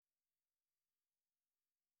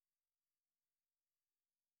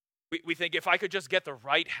We think if I could just get the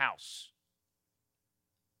right house,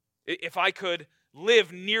 if I could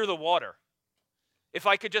live near the water, if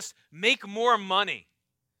I could just make more money,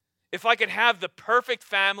 if I could have the perfect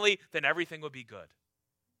family, then everything would be good.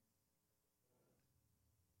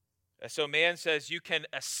 So man says you can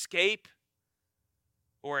escape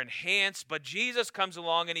or enhance, but Jesus comes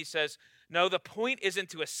along and he says, no, the point isn't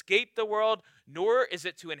to escape the world, nor is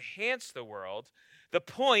it to enhance the world. The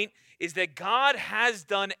point is that God has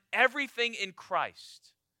done everything in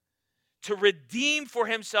Christ to redeem for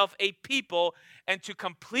himself a people and to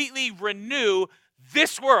completely renew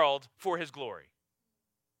this world for his glory.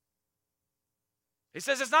 He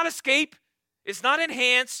says it's not escape, it's not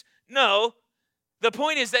enhance. No, the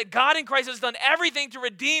point is that God in Christ has done everything to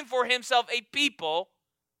redeem for himself a people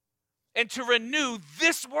and to renew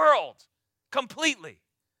this world completely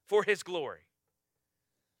for his glory.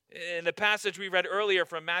 In the passage we read earlier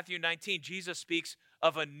from Matthew 19, Jesus speaks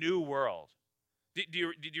of a new world. Did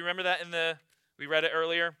you remember that we read it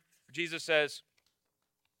earlier? Jesus says,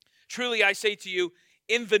 truly I say to you,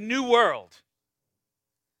 in the new world.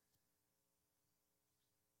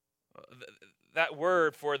 That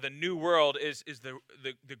word for the new world is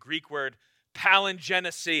the Greek word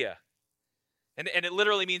palingenesia. And it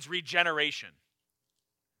literally means regeneration.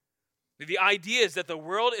 The idea is that the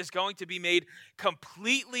world is going to be made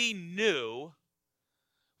completely new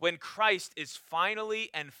when Christ is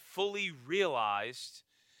finally and fully realized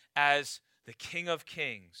as the King of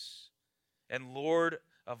Kings and Lord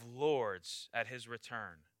of Lords at his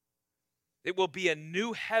return. It will be a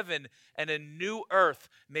new heaven and a new earth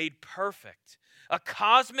made perfect. A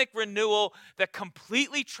cosmic renewal that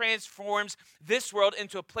completely transforms this world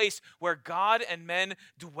into a place where God and men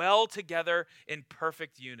dwell together in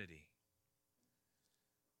perfect unity.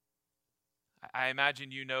 I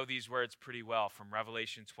imagine you know these words pretty well from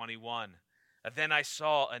Revelation 21. Then I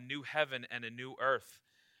saw a new heaven and a new earth.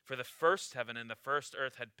 For the first heaven and the first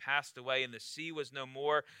earth had passed away, and the sea was no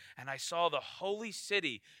more. And I saw the holy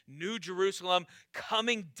city, New Jerusalem,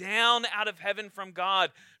 coming down out of heaven from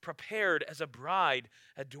God, prepared as a bride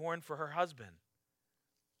adorned for her husband.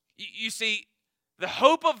 You see, the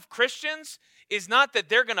hope of Christians is not that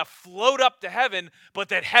they're going to float up to heaven, but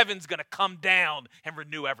that heaven's going to come down and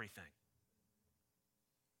renew everything.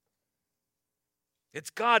 It's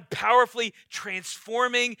God powerfully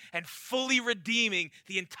transforming and fully redeeming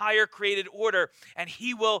the entire created order, and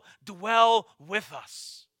he will dwell with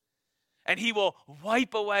us. And he will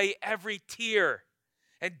wipe away every tear,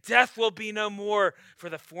 and death will be no more, for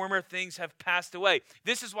the former things have passed away.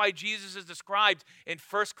 This is why Jesus is described in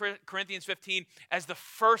 1 Corinthians 15 as the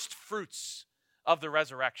first fruits of the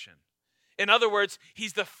resurrection. In other words,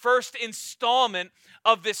 he's the first installment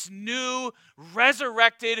of this new,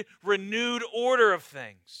 resurrected, renewed order of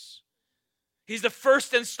things. He's the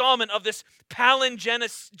first installment of this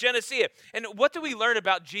palingenesia. And what do we learn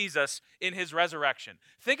about Jesus in his resurrection?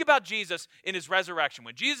 Think about Jesus in his resurrection.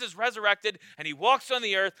 When Jesus is resurrected and he walks on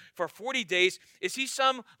the earth for 40 days, is he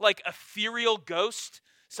some like ethereal ghost,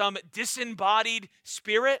 some disembodied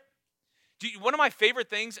spirit? One of my favorite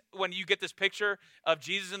things when you get this picture of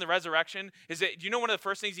Jesus in the resurrection is that, do you know one of the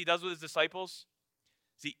first things he does with his disciples?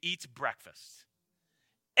 Is he eats breakfast.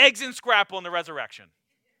 Eggs and scrapple in the resurrection.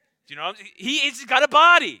 Do you know? He's got a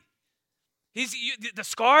body. The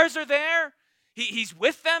scars are there. He's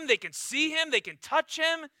with them. They can see him. They can touch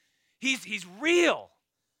him. He's real.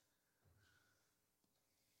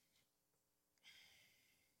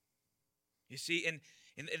 You see, in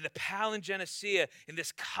the palingenesia, in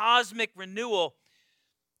this cosmic renewal,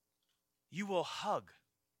 you will hug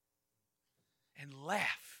and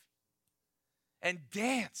laugh and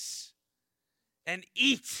dance and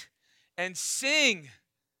eat and sing.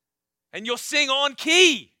 And you'll sing on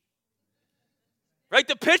key. Right?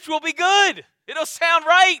 The pitch will be good. It'll sound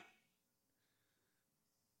right.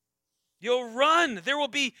 You'll run. There will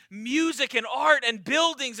be music and art and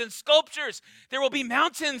buildings and sculptures. There will be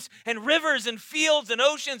mountains and rivers and fields and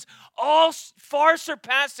oceans, all far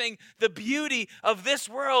surpassing the beauty of this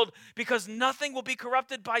world, because nothing will be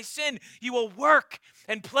corrupted by sin. You will work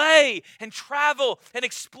and play and travel and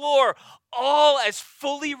explore, all as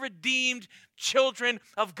fully redeemed children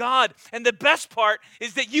of God. And the best part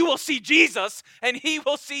is that you will see Jesus and he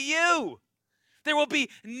will see you. There will be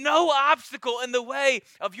no obstacle in the way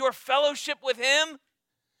of your fellowship with him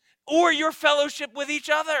or your fellowship with each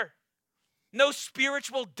other. No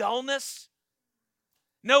spiritual dullness,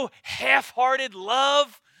 no half-hearted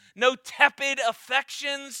love, no tepid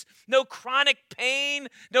affections, no chronic pain,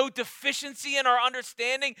 no deficiency in our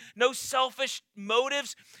understanding, no selfish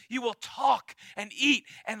motives. You will talk and eat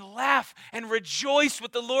and laugh and rejoice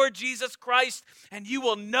with the Lord Jesus Christ, and you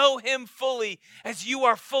will know him fully as you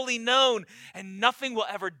are fully known, and nothing will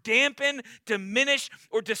ever dampen, diminish,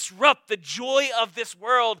 or disrupt the joy of this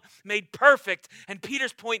world made perfect. And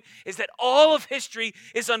Peter's point is that all of history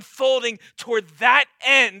is unfolding toward that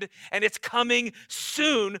end, and it's coming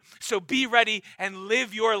soon. So be ready and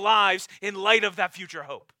live your lives in light of that future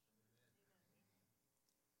hope.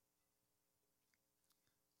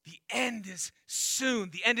 The end is soon.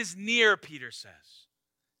 The end is near, Peter says.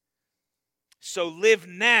 So live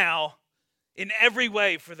now in every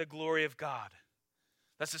way for the glory of God.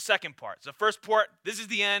 That's the second part. So the first part, this is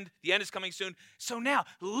the end. The end is coming soon. So now,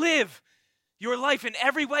 live your life in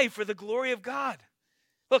every way for the glory of God.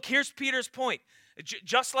 Look, here's Peter's point.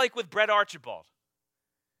 Just like with Brett Archibald,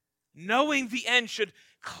 knowing the end should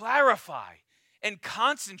clarify and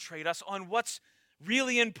concentrate us on what's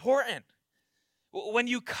really important. When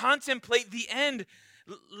you contemplate the end,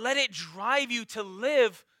 let it drive you to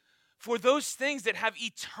live for those things that have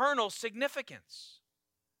eternal significance.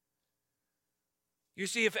 You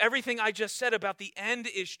see, if everything I just said about the end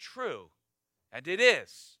is true, and it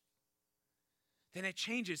is, then it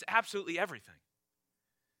changes absolutely everything.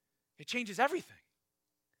 It changes everything.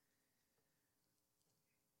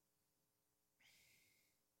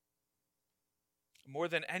 More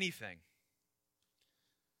than anything,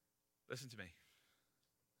 listen to me.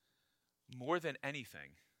 More than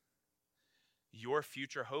anything, your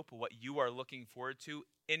future hope, what you are looking forward to,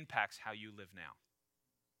 impacts how you live now.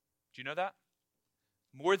 Do you know that?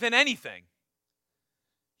 More than anything,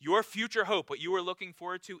 your future hope, what you are looking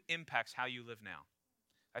forward to, impacts how you live now.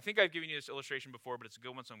 I think I've given you this illustration before, but it's a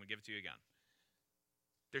good one, so I'm going to give it to you again.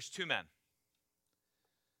 There's two men.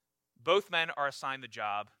 Both men are assigned the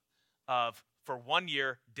job of, for 1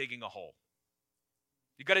 year, digging a hole.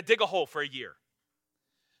 You've got to dig a hole for a year.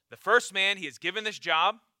 The first man, he is given this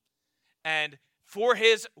job, and for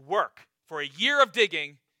his work, for a year of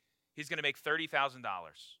digging, he's going to make $30,000.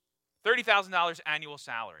 $30,000 annual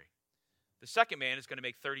salary. The second man is going to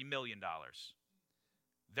make $30 million.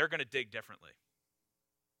 They're going to dig differently.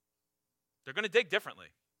 They're going to dig differently.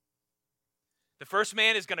 The first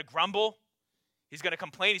man is going to grumble. He's going to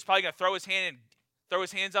complain. He's probably going to throw his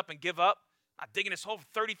hands up and give up. I'm digging this hole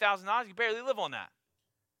for $30,000. You barely live on that.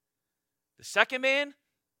 The second man,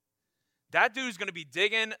 that dude's going to be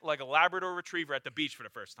digging like a Labrador retriever at the beach for the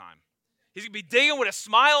first time. He's going to be digging with a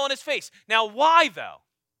smile on his face. Now, why, though?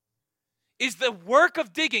 Is the work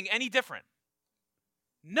of digging any different?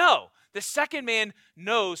 No. The second man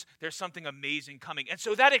knows there's something amazing coming. And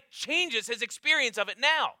so that it changes his experience of it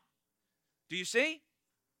now. Do you see?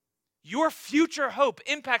 Your future hope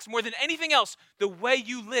impacts more than anything else the way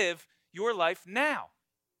you live your life now.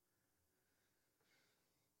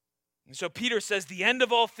 And so Peter says, the end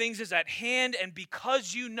of all things is at hand, and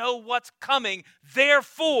because you know what's coming,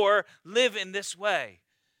 therefore live in this way.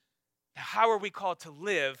 Now, how are we called to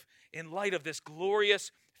live in light of this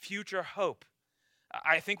glorious future hope?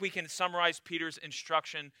 I think we can summarize Peter's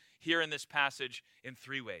instruction here in this passage in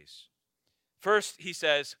three ways. First, he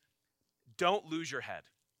says, don't lose your head.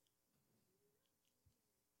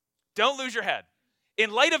 Don't lose your head.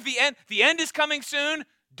 In light of the end is coming soon,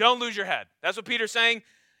 don't lose your head. That's what Peter's saying.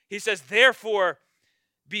 He says, therefore,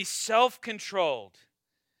 be self-controlled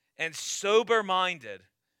and sober-minded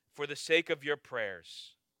for the sake of your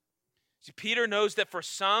prayers. See, Peter knows that for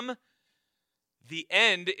some, the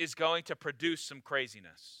end is going to produce some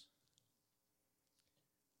craziness.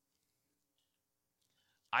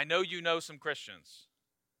 I know you know some Christians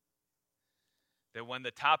that when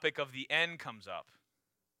the topic of the end comes up,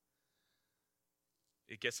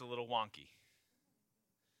 it gets a little wonky.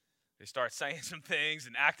 They start saying some things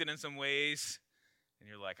and acting in some ways, and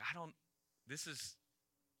you're like, I don't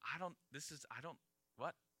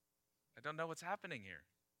know what's happening here.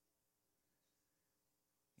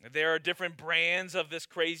 There are different brands of this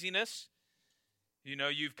craziness. You know,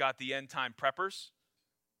 you've got the end time preppers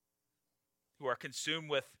who are consumed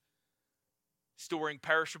with storing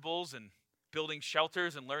perishables and building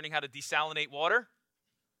shelters and learning how to desalinate water.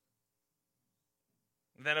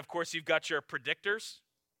 And then, of course, you've got your predictors.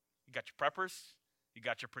 You got your preppers. You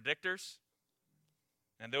got your predictors.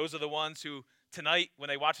 And those are the ones who tonight, when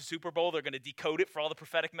they watch the Super Bowl, they're going to decode it for all the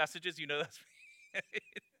prophetic messages. You know those,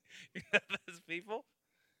 you know those people?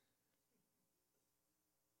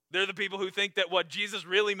 They're the people who think that what Jesus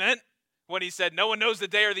really meant when he said no one knows the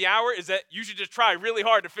day or the hour is that you should just try really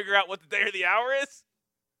hard to figure out what the day or the hour is.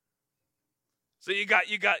 So you got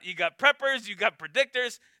preppers, you got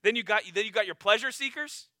predictors, then you got your pleasure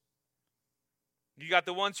seekers. You got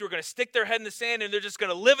the ones who are going to stick their head in the sand and they're just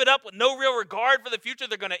going to live it up with no real regard for the future.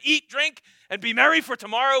 They're going to eat, drink, and be merry, for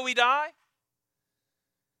tomorrow we die.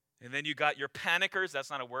 And then you got your panickers.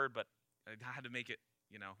 That's not a word, but I had to make it,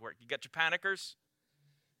 work. You got your panickers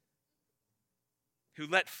who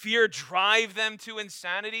let fear drive them to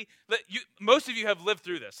insanity. Most of you have lived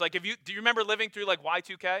through this. Do you remember living through like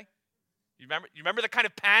Y2K? You remember the kind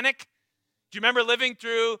of panic? Do you remember living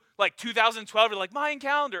through like 2012 or like Mayan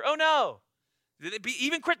calendar? Oh no. Did it be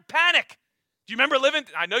even panic? Do you remember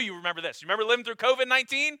I know you remember this. You remember living through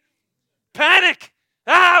COVID-19? Panic.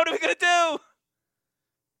 What are we going to do?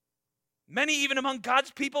 Many, even among God's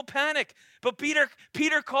people, panic. But Peter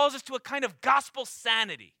calls us to a kind of gospel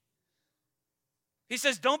sanity. He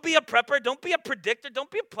says, don't be a prepper, don't be a predictor, don't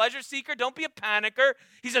be a pleasure seeker, don't be a panicker.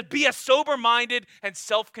 He said, be a sober-minded and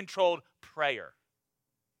self-controlled prayer.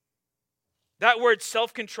 That word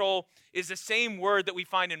self-control is the same word that we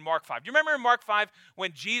find in Mark 5. Do you remember in Mark 5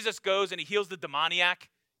 when Jesus goes and he heals the demoniac? Do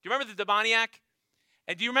you remember the demoniac?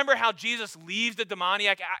 And do you remember how Jesus leaves the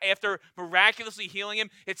demoniac after miraculously healing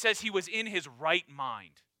him? It says he was in his right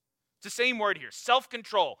mind. It's the same word here,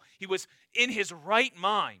 self-control. He was in his right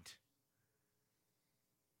mind.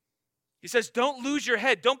 He says, don't lose your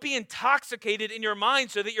head. Don't be intoxicated in your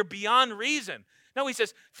mind so that you're beyond reason. No, he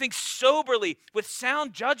says, think soberly with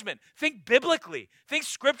sound judgment. Think biblically. Think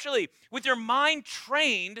scripturally with your mind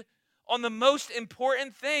trained on the most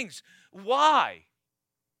important things. Why?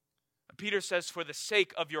 Peter says, for the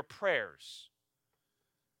sake of your prayers.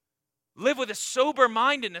 Live with a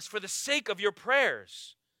sober-mindedness for the sake of your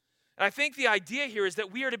prayers. And I think the idea here is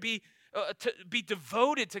that we are to be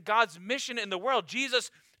devoted to God's mission in the world.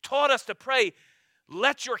 Jesus taught us to pray,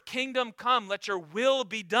 let your kingdom come, let your will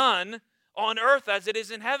be done on earth as it is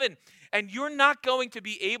in heaven. And you're not going to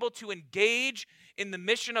be able to engage in the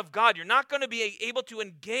mission of God. You're not going to be able to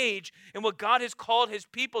engage in what God has called his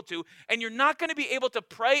people to. And you're not going to be able to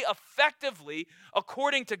pray effectively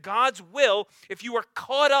according to God's will if you are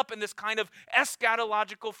caught up in this kind of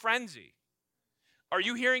eschatological frenzy. Are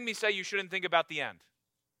you hearing me say you shouldn't think about the end?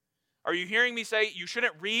 Are you hearing me say you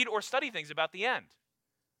shouldn't read or study things about the end?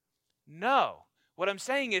 No. What I'm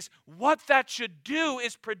saying is what that should do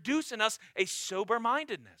is produce in us a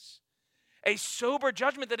sober-mindedness, a sober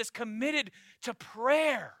judgment that is committed to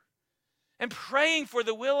prayer and praying for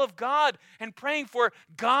the will of God and praying for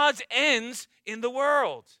God's ends in the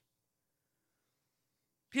world.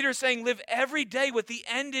 Peter's saying live every day with the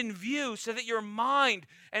end in view so that your mind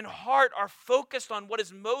and heart are focused on what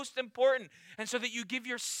is most important and so that you give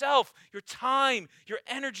yourself, your time, your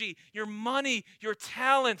energy, your money, your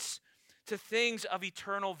talents to things of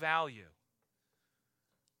eternal value.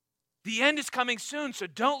 The end is coming soon, so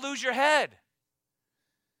don't lose your head.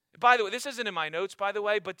 By the way, this isn't in my notes, by the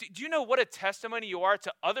way, but do you know what a testimony you are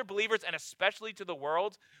to other believers and especially to the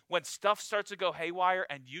world when stuff starts to go haywire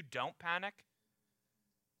and you don't panic?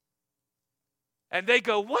 And they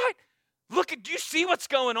go, what? Do you see what's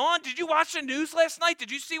going on? Did you watch the news last night?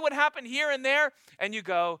 Did you see what happened here and there? And you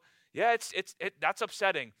go, yeah, that's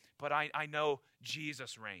upsetting, but I know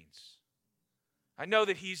Jesus reigns. I know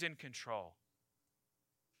that he's in control.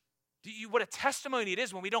 What a testimony it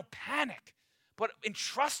is when we don't panic, but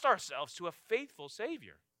entrust ourselves to a faithful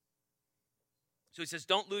Savior. So he says,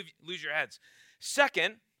 don't lose your heads.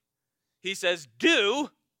 Second, he says, do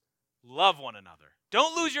love one another.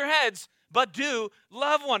 Don't lose your heads, but do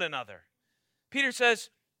love one another. Peter says,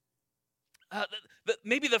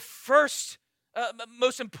 maybe the first,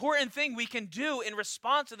 most important thing we can do in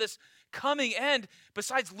response to this coming end,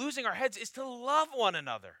 besides losing our heads, is to love one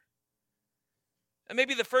another. And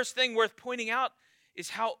maybe the first thing worth pointing out is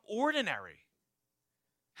how ordinary,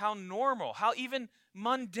 how normal, how even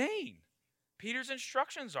mundane Peter's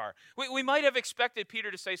instructions are. We might have expected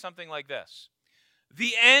Peter to say something like this: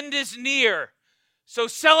 the end is near, so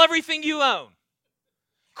sell everything you own.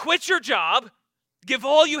 Quit your job, give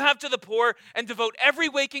all you have to the poor, and devote every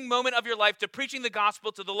waking moment of your life to preaching the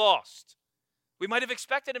gospel to the lost. We might have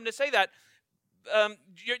expected him to say that.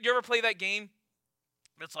 You ever play that game?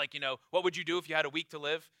 It's like, what would you do if you had a week to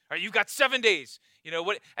live? Or you've got 7 days.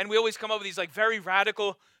 And we always come up with these like very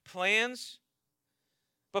radical plans.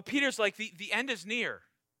 But Peter's like, the end is near.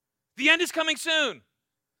 The end is coming soon.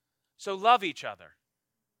 So love each other.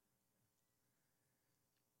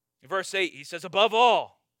 In verse 8, he says, above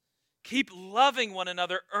all, keep loving one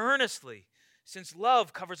another earnestly, since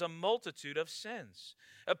love covers a multitude of sins.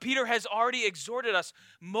 Peter has already exhorted us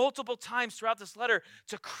multiple times throughout this letter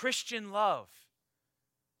to Christian love.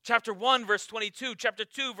 Chapter 1, verse 22, chapter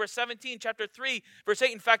 2, verse 17, chapter 3, verse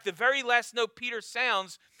 8. In fact, the very last note Peter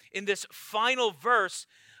sounds in this final verse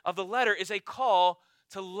of the letter is a call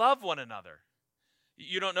to love one another.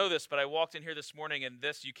 You don't know this, but I walked in here this morning, and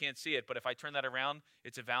this, you can't see it, but if I turn that around,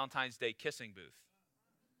 it's a Valentine's Day kissing booth.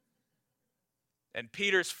 And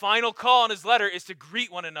Peter's final call in his letter is to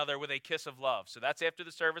greet one another with a kiss of love. So that's after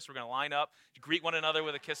the service. We're going to line up to greet one another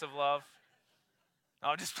with a kiss of love.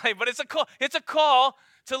 I'll just play, but it's a call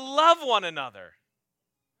to love one another.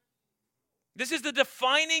 This is the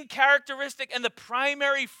defining characteristic and the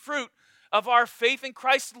primary fruit of our faith in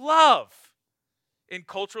Christ, love, in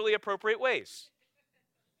culturally appropriate ways.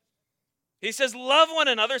 He says, love one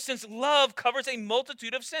another, since love covers a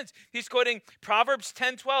multitude of sins. He's quoting Proverbs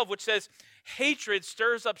 10:12, which says, hatred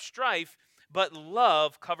stirs up strife, but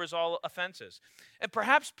love covers all offenses. And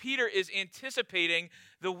perhaps Peter is anticipating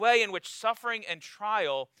the way in which suffering and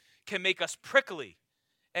trial can make us prickly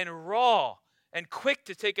and raw and quick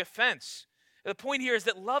to take offense. The point here is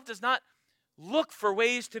that love does not look for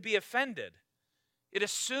ways to be offended. It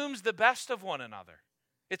assumes the best of one another.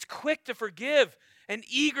 It's quick to forgive and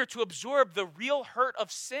eager to absorb the real hurt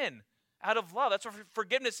of sin out of love. That's what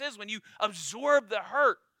forgiveness is, when you absorb the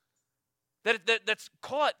hurt that's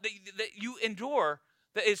caught, that you endure,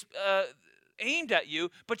 that is aimed at you,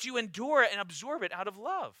 but you endure it and absorb it out of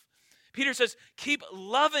love. Peter says, keep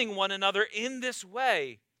loving one another in this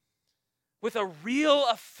way with a real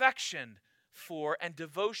affection for and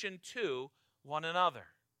devotion to one another.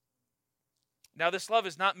 Now, this love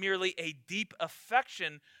is not merely a deep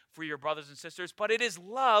affection for your brothers and sisters, but it is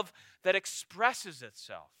love that expresses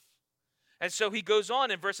itself. And so he goes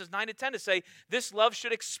on in verses 9 to 10 to say, this love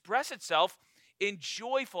should express itself in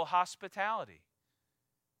joyful hospitality.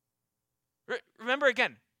 Remember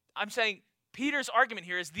again, I'm saying Peter's argument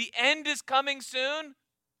here is the end is coming soon,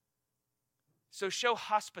 so show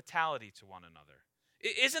hospitality to one another.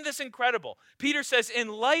 Isn't this incredible? Peter says, in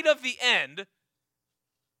light of the end,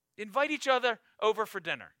 invite each other over for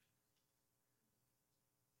dinner.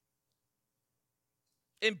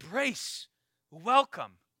 Embrace,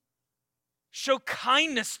 welcome, show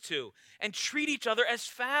kindness to, and treat each other as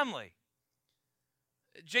family.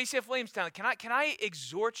 JCF Williamstown, can I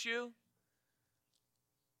exhort you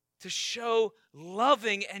to show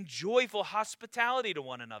loving and joyful hospitality to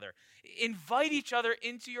one another? Invite each other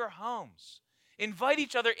into your homes. Invite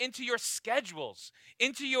each other into your schedules,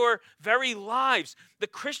 into your very lives. The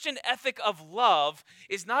Christian ethic of love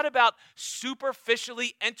is not about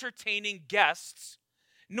superficially entertaining guests,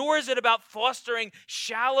 nor is it about fostering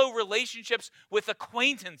shallow relationships with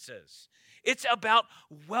acquaintances. It's about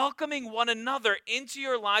welcoming one another into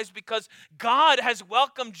your lives because God has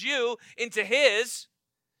welcomed you into His,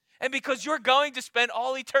 and because you're going to spend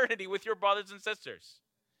all eternity with your brothers and sisters.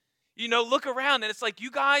 You know, look around and it's like, you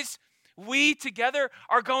guys, we together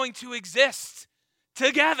are going to exist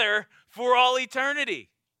together for all eternity.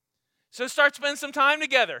 So start spending some time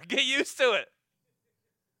together. Get used to it.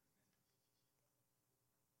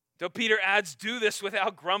 So Peter adds, do this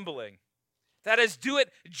without grumbling. That is, do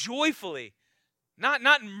it joyfully,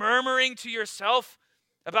 not murmuring to yourself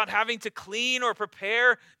about having to clean or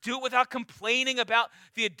prepare. Do it without complaining about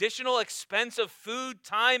the additional expense of food,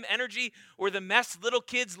 time, energy, or the mess little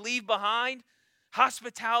kids leave behind.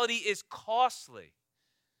 Hospitality is costly.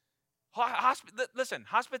 Listen,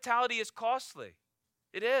 hospitality is costly.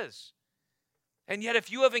 It is. And yet,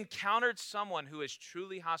 if you have encountered someone who is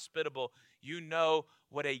truly hospitable, you know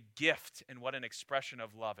what a gift and what an expression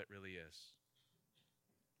of love it really is.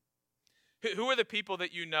 Who are the people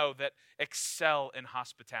that you know that excel in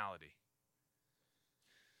hospitality?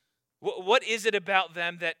 What is it about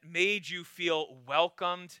them that made you feel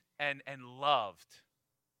welcomed and loved?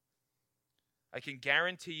 I can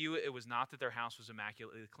guarantee you it was not that their house was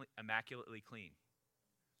immaculately clean.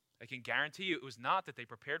 I can guarantee you it was not that they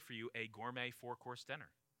prepared for you a gourmet 4-course dinner.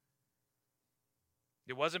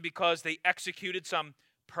 It wasn't because they executed some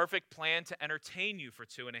perfect plan to entertain you for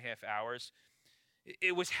 2.5 hours.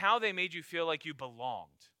 It was how they made you feel like you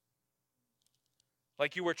belonged,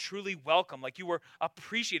 like you were truly welcome, like you were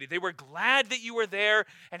appreciated. They were glad that you were there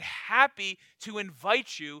and happy to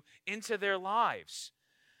invite you into their lives.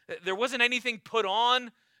 There wasn't anything put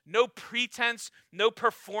on, no pretense, no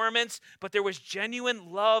performance, but there was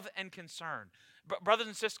genuine love and concern. Brothers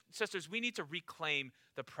and sisters, we need to reclaim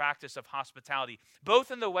the practice of hospitality,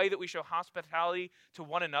 both in the way that we show hospitality to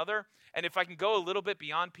one another, and if I can go a little bit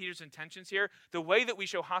beyond Peter's intentions here, the way that we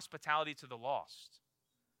show hospitality to the lost.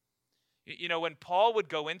 You know, when Paul would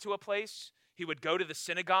go into a place, he would go to the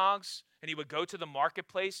synagogues and he would go to the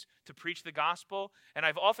marketplace to preach the gospel. And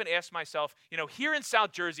I've often asked myself, here in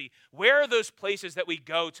South Jersey, where are those places that we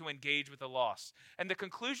go to engage with the lost? And the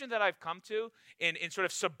conclusion that I've come to in sort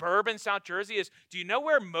of suburban South Jersey is, do you know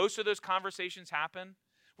where most of those conversations happen?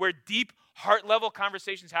 Where deep heart-level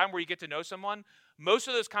conversations happen, where you get to know someone? Most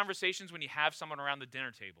of those conversations when you have someone around the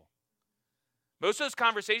dinner table. Most of those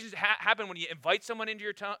conversations happen when you invite someone into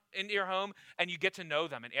your home and you get to know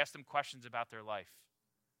them and ask them questions about their life.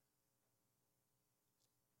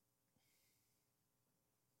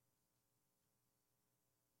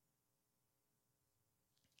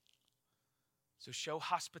 So show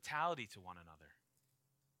hospitality to one another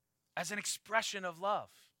as an expression of love.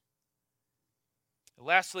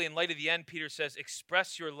 Lastly, in light of the end, Peter says,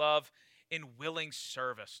 express your love in willing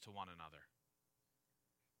service to one another.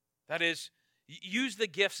 That is, use the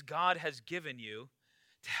gifts God has given you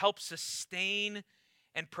to help sustain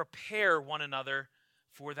and prepare one another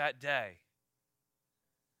for that day.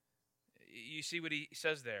 You see what he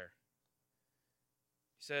says there?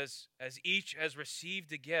 He says, as each has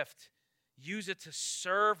received a gift, use it to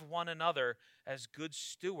serve one another as good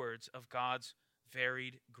stewards of God's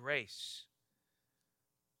varied grace.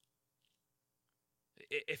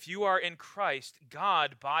 If you are in Christ,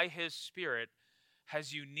 God, by his Spirit,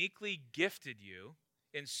 has uniquely gifted you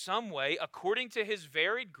in some way according to his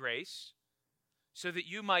varied grace so that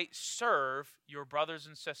you might serve your brothers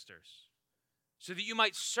and sisters, so that you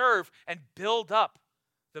might serve and build up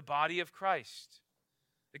the body of Christ.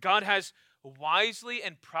 God has wisely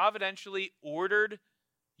and providentially ordered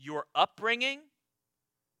your upbringing,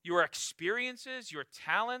 your experiences, your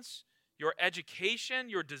talents, your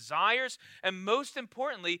education, your desires, and most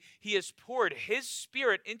importantly, he has poured his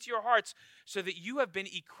Spirit into your hearts so that you have been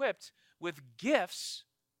equipped with gifts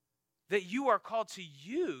that you are called to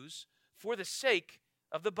use for the sake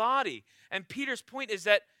of the body. And Peter's point is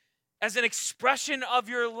that as an expression of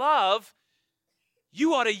your love,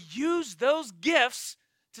 you ought to use those gifts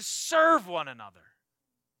to serve one another.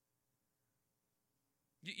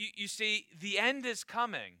 You see, the end is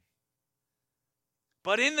coming.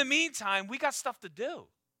 But in the meantime, we got stuff to do.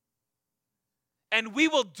 And we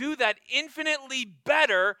will do that infinitely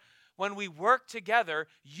better when we work together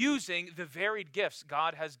using the varied gifts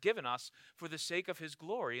God has given us for the sake of his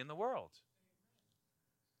glory in the world.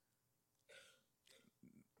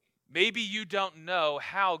 Maybe you don't know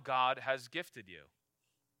how God has gifted you.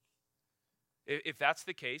 If that's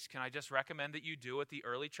the case, can I just recommend that you do what the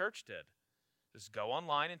early church did? Just go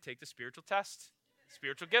online and take the spiritual test,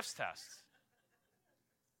 spiritual gifts test.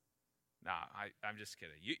 Nah, I'm just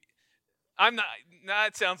kidding.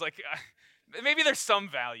 It sounds like maybe there's some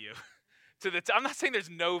value to the. I'm not saying there's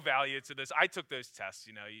no value to this. I took those tests.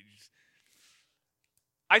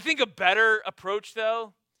 I think a better approach,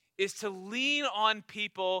 though, is to lean on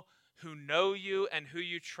people who know you and who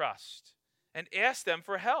you trust and ask them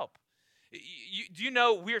for help. Do you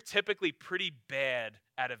know we're typically pretty bad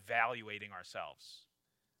at evaluating ourselves?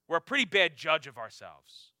 We're a pretty bad judge of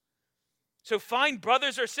ourselves. So find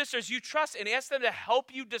brothers or sisters you trust and ask them to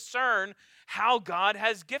help you discern how God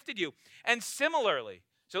has gifted you. And similarly,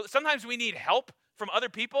 so sometimes we need help from other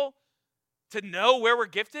people to know where we're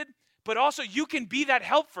gifted, but also you can be that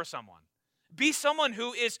help for someone. Be someone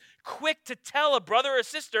who is quick to tell a brother or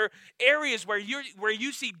sister areas where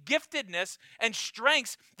you see giftedness and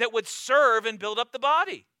strengths that would serve and build up the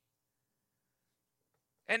body.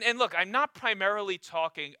 And look, I'm not primarily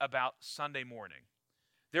talking about Sunday morning.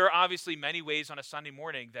 There are obviously many ways on a Sunday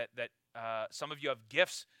morning that some of you have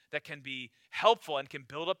gifts that can be helpful and can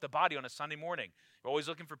build up the body on a Sunday morning. We're always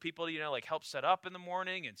looking for people to, help set up in the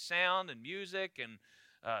morning and sound and music and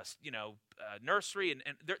nursery, and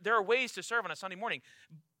there are ways to serve on a Sunday morning.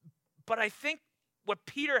 But I think what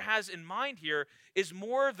Peter has in mind here is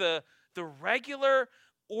more the regular,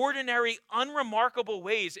 ordinary, unremarkable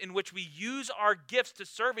ways in which we use our gifts to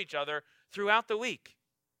serve each other throughout the week.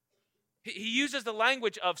 He uses the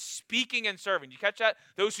language of speaking and serving. You catch that?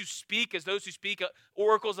 Those who speak as those who speak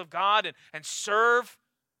oracles of God and serve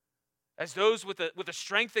as those with the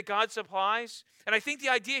strength that God supplies. And I think the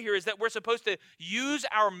idea here is that we're supposed to use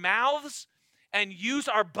our mouths and use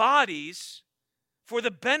our bodies for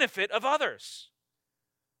the benefit of others.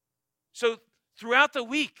 So throughout the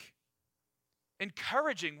week,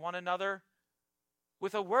 encouraging one another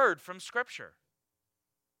with a word from Scripture.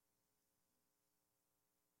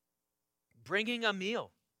 Bringing a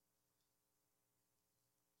meal.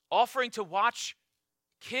 Offering to watch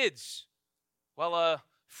kids while a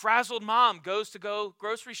frazzled mom goes to go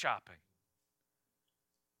grocery shopping.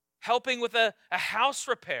 Helping with a house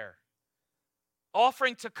repair.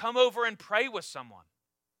 Offering to come over and pray with someone.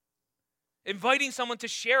 inviting someone to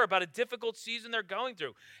share about a difficult season they're going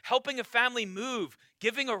through, helping a family move,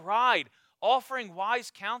 giving a ride, offering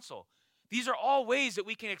wise counsel. These are all ways that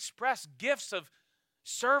we can express gifts of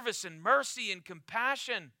service and mercy and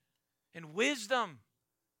compassion and wisdom.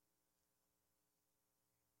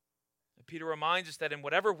 And Peter reminds us that in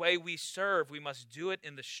whatever way we serve, we must do it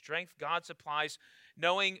in the strength God supplies,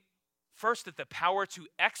 knowing first that the power to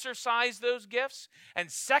exercise those gifts,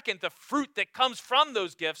 and second, the fruit that comes from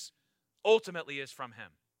those gifts ultimately is from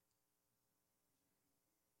him.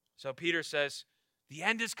 So Peter says, the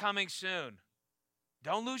end is coming soon.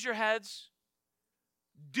 Don't lose your heads.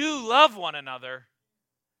 Do love one another.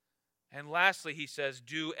 And lastly, he says,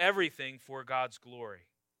 do everything for God's glory.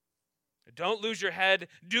 Don't lose your head.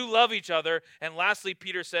 Do love each other. And lastly,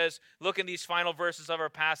 Peter says, look in these final verses of our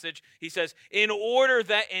passage. He says, in order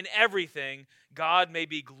that in everything God may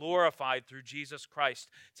be glorified through Jesus Christ.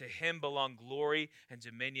 To him belong glory and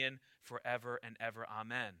dominion forever and ever.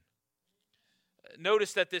 Amen.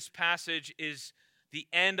 Notice that this passage is the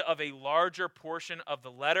end of a larger portion of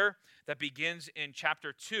the letter that begins in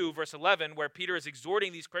chapter 2, verse 11, where Peter is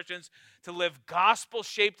exhorting these Christians to live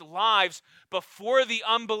gospel-shaped lives before the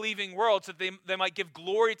unbelieving world so that they might give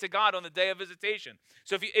glory to God on the day of visitation.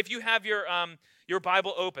 So if you have your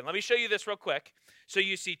Bible open, let me show you this real quick. So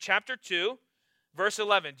you see chapter 2, verse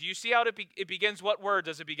 11. Do you see how it begins? What word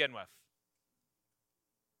does it begin with?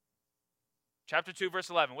 Chapter 2, verse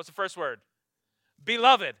 11. What's the first word?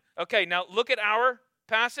 Beloved. Okay, now look at our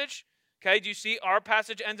passage. Okay, do you see our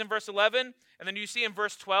passage ends in verse 11? And then you see in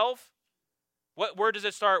verse 12, what word does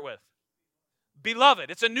it start with?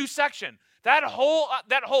 Beloved. It's a new section. That whole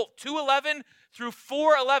 2:11 through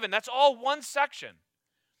 4:11, that's all one section.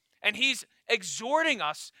 And he's exhorting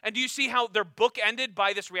us. And do you see how their book ended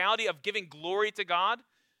by this reality of giving glory to God?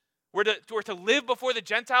 We're to live before the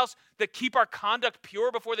Gentiles, to keep our conduct pure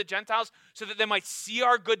before the Gentiles so that they might see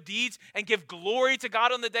our good deeds and give glory to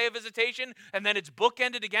God on the day of visitation. And then it's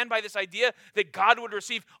bookended again by this idea that God would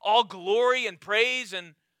receive all glory and praise.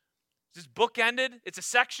 And it's bookended. It's a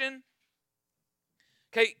section.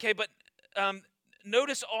 Okay, but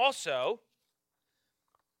notice also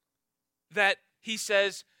that he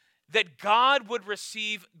says that God would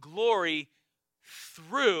receive glory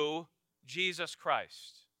through Jesus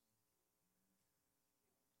Christ.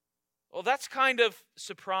 Well, that's kind of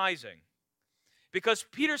surprising because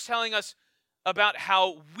Peter's telling us about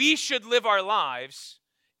how we should live our lives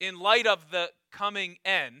in light of the coming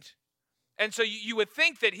end. And so you would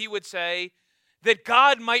think that he would say that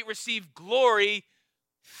God might receive glory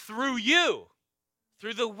through you,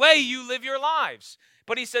 through the way you live your lives.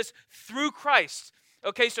 But he says through Christ.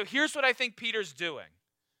 Okay, so here's what I think Peter's doing.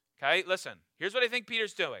 Okay, listen, here's what I think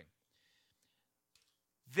Peter's doing.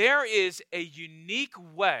 There is a unique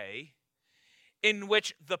way in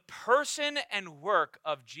which the person and work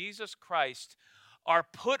of Jesus Christ are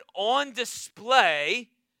put on display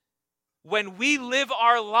when we live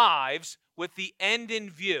our lives with the end in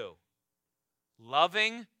view.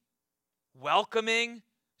 Loving, welcoming,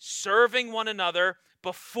 serving one another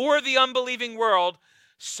before the unbelieving world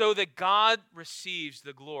so that God receives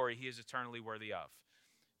the glory he is eternally worthy of.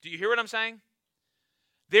 Do you hear what I'm saying?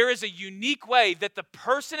 There is a unique way that the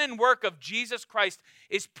person and work of Jesus Christ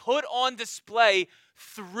is put on display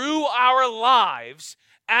through our lives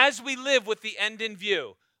as we live with the end in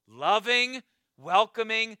view. Loving,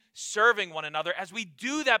 welcoming, serving one another as we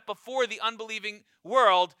do that before the unbelieving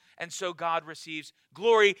world. And so God receives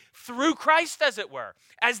glory through Christ, as it were.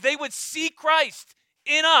 As they would see Christ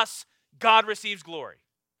in us, God receives glory.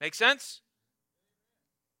 Make sense?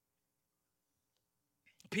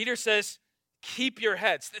 Peter says, keep your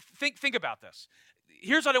heads. Think about this.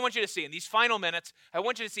 Here's what I want you to see. In these final minutes, I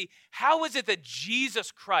want you to see how is it that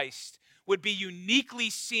Jesus Christ would be uniquely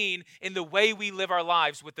seen in the way we live our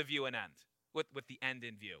lives with the view and end. With the end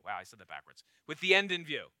in view. Wow, I said that backwards. With the end in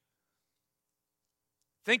view.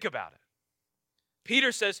 Think about it.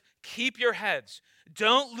 Peter says, keep your heads.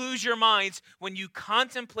 Don't lose your minds when you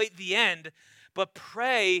contemplate the end, but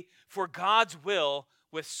pray for God's will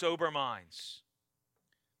with sober minds.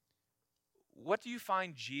 What do you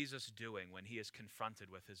find Jesus doing when he is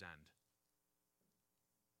confronted with his end?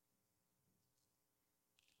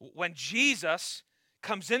 When Jesus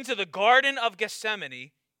comes into the Garden of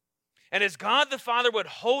Gethsemane, and as God the Father would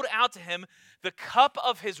hold out to him the cup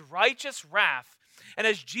of his righteous wrath, and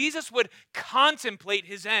as Jesus would contemplate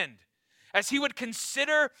his end, as he would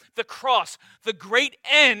consider the cross, the great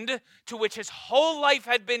end to which his whole life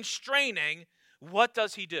had been straining, what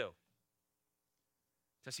does he do?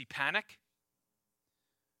 Does he panic?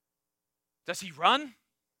 Does he run?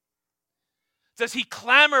 Does he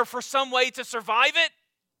clamor for some way to survive it?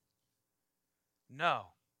 No.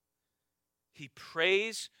 He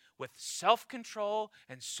prays with self-control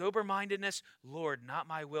and sober-mindedness, Lord, not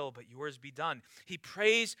my will, but yours be done. He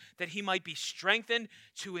prays that he might be strengthened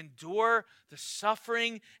to endure the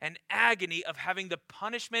suffering and agony of having the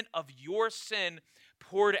punishment of your sin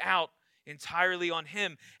poured out entirely on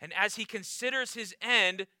him. And as he considers his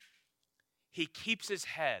end, he keeps his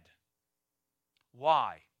head.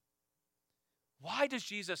 Why? Why does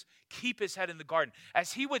Jesus keep his head in the garden?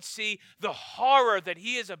 As he would see the horror that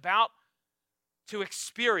he is about to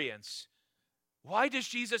experience. Why does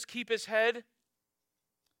Jesus keep his head?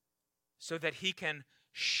 So that he can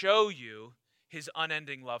show you his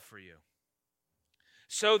unending love for you.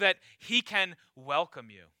 So that he can welcome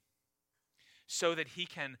you. So that he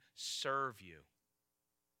can serve you.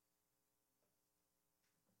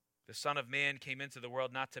 The Son of Man came into the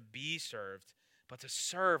world not to be served, but to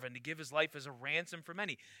serve and to give his life as a ransom for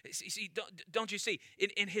many. See, don't you see?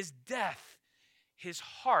 In his death, his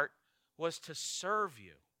heart was to serve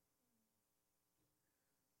you.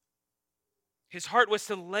 His heart was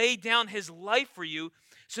to lay down his life for you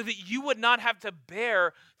so that you would not have to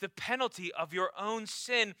bear the penalty of your own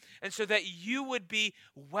sin, and so that you would be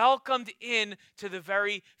welcomed in to the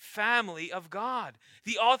very family of God.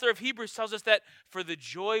 The author of Hebrews tells us that for the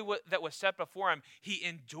joy that was set before him, he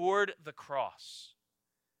endured the cross.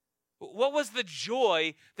 What was the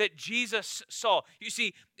joy that Jesus saw? You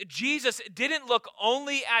see, Jesus didn't look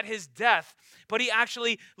only at his death, but he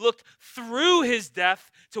actually looked through his death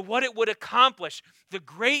to what it would accomplish. The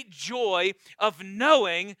great joy of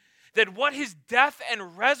knowing that what his death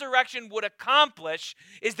and resurrection would accomplish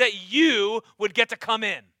is that you would get to come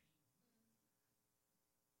in.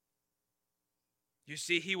 You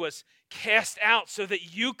see, he was cast out so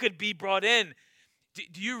that you could be brought in.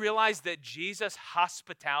 Do you realize that Jesus'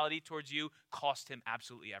 hospitality towards you cost him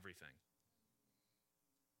absolutely everything?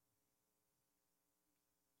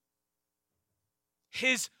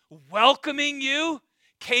 His welcoming you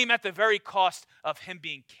came at the very cost of him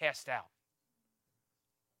being cast out.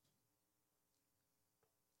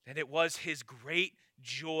 And it was his great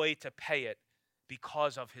joy to pay it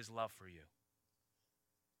because of his love for you.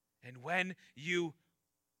 And when you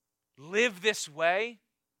live this way,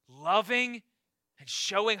 loving and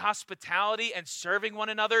showing hospitality and serving one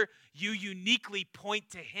another, you uniquely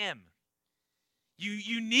point to him. You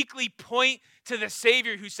uniquely point to the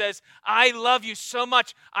Savior who says, I love you so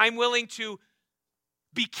much, I'm willing to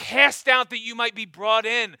be cast out that you might be brought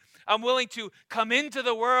in. I'm willing to come into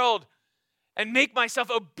the world and make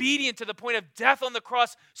myself obedient to the point of death on the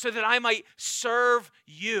cross so that I might serve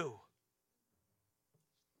you.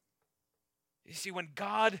 You see, when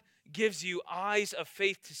God gives you eyes of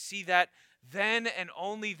faith to see that, then and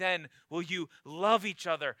only then will you love each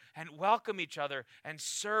other and welcome each other and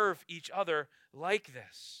serve each other like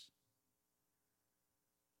this.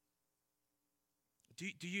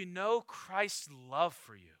 Do you know Christ's love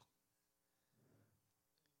for you?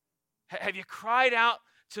 Have you cried out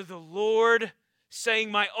to the Lord saying,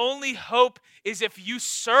 my only hope is if you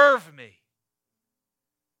serve me?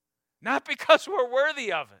 Not because we're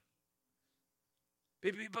worthy of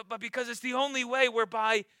it, but because it's the only way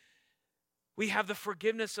whereby we have the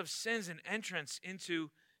forgiveness of sins and entrance into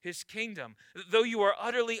his kingdom. Though you are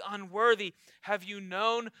utterly unworthy, have you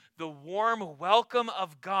known the warm welcome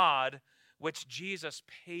of God which Jesus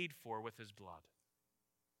paid for with his blood?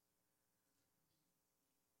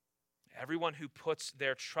 Everyone who puts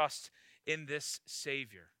their trust in this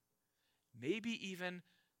Savior, maybe even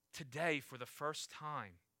today for the first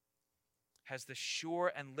time, has the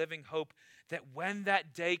sure and living hope that when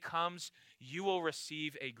that day comes, you will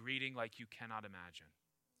receive a greeting like you cannot imagine.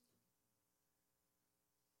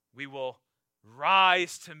 We will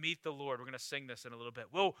rise to meet the Lord. We're going to sing this in a little bit.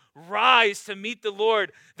 We'll rise to meet the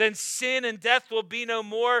Lord. Then sin and death will be no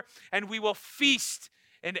more, and we will feast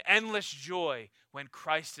in endless joy when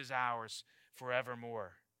Christ is ours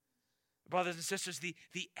forevermore. Brothers and sisters, the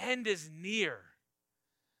end is near.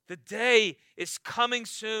 The day is coming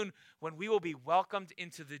soon when we will be welcomed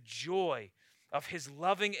into the joy of his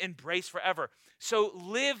loving embrace forever. So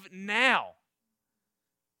live now,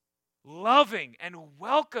 loving and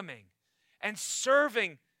welcoming and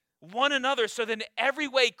serving one another so that in every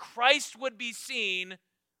way Christ would be seen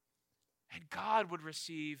and God would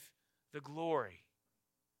receive the glory.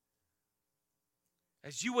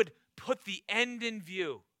 As you would put the end in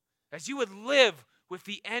view, as you would live with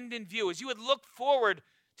the end in view, as you would look forward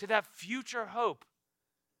to that future hope,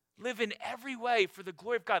 live in every way for the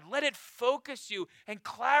glory of God. Let it focus you and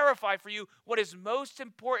clarify for you what is most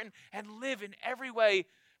important, and live in every way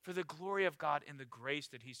for the glory of God in the grace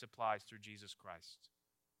that he supplies through Jesus Christ.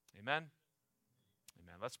 Amen?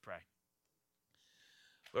 Amen. Let's pray.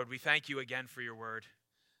 Lord, we thank you again for your word.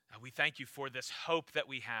 We thank you for this hope that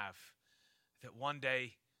we have, that one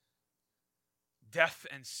day death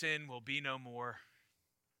and sin will be no more,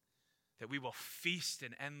 that we will feast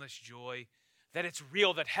in endless joy, that it's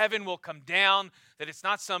real, that heaven will come down, that it's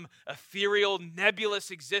not some ethereal,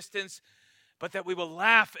 nebulous existence, but that we will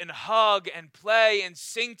laugh and hug and play and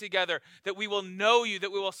sing together, that we will know you,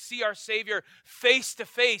 that we will see our Savior face to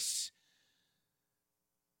face,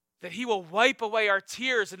 that he will wipe away our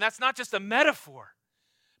tears, and that's not just a metaphor,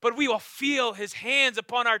 but we will feel his hands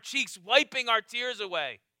upon our cheeks, wiping our tears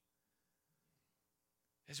away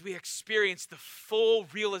as we experience the full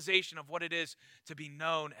realization of what it is to be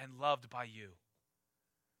known and loved by you.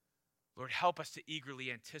 Lord, help us to eagerly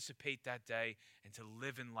anticipate that day and to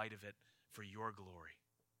live in light of it for your glory.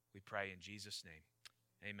 We pray in Jesus' name.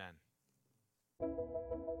 Amen.